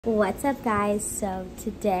What's up guys? So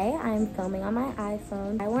today I'm filming on my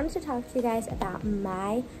iPhone. I wanted to talk to you guys about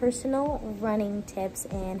my personal running tips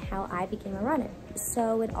and how I became a runner.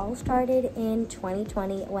 So it all started in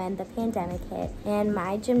 2020 when the pandemic hit and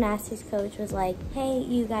my gymnastics coach was like, hey,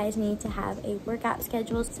 you guys need to have a workout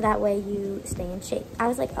schedule so that way you stay in shape. I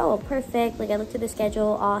was like, oh, perfect. Like I looked at the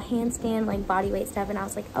schedule, all handstand, like body weight stuff, and I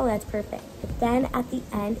was like, oh, that's perfect. But then at the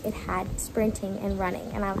end it had sprinting and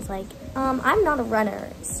running and I was like, I'm not a runner,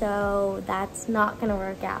 so that's not gonna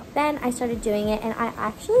work out. Then I started doing it and I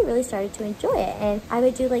actually really started to enjoy it, and I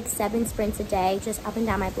would do like 7 sprints a day just up and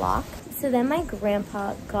down my block. So then my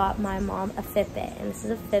grandpa got my mom a Fitbit, and this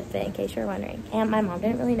is a Fitbit in case you're wondering, and my mom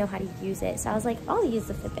didn't really know how to use it, so I was like, I'll use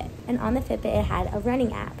the Fitbit. And on the Fitbit it had a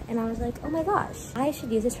running app and I was like, oh my gosh, I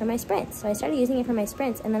should use this for my sprints. So I started using it for my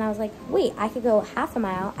sprints, and then I was like, wait, I could go half a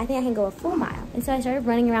mile, I think I can go a full mile. And so I started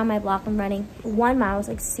running around my block and running. 1 mile was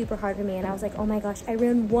like super hard for me, and I was like, oh my gosh, I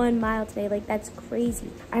ran 1 mile today, like that's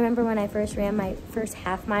crazy. I remember when I first ran my first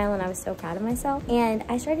half mile and I was so proud of myself, and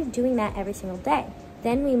I started doing that every single day.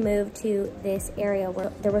 Then we moved to this area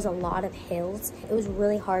where there was a lot of hills. It was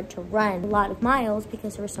really hard to run a lot of miles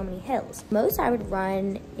because there were so many hills. Most I would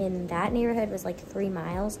run in that neighborhood was like 3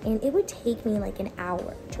 miles, and it would take me like an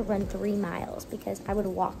hour to run 3 miles because I would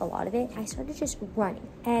walk a lot of it. I started just running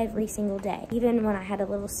every single day. Even when I had a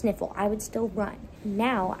little sniffle, I would still run.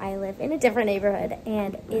 Now I live in a different neighborhood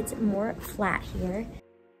and it's more flat here.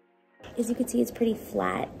 As you can see, it's pretty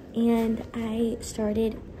flat, and I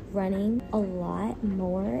started running a lot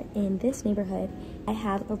more in this neighborhood. I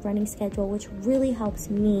have a running schedule which really helps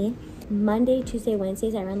me. Monday, Tuesday,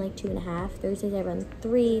 Wednesdays I run like 2.5, Thursdays I run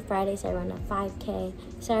 3, Fridays I run a 5K,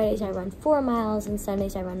 Saturdays I run 4 miles, and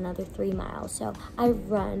Sundays I run another 3 miles. So I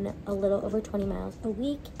run a little over 20 miles a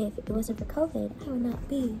week. If it wasn't for COVID, I would not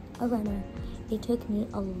be a runner. It took me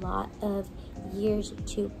a lot of years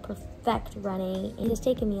to perfect running. It has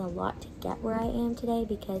taken me a lot to get where I am today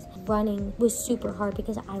because running was super hard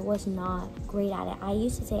because I was not great at it. I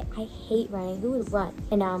used to say, I hate running, who would run?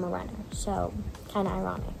 And now I'm a runner, so kind of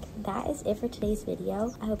ironic. That is it for today's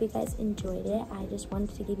video. I hope you guys enjoyed it. I just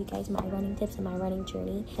wanted to give you guys my running tips and my running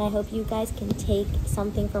journey. And I hope you guys can take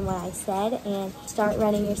something from what I said and start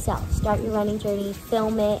running yourself. Start your running journey,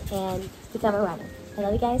 film it, and become a runner. I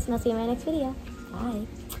love you guys, and I'll see you in my next video.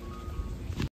 Bye.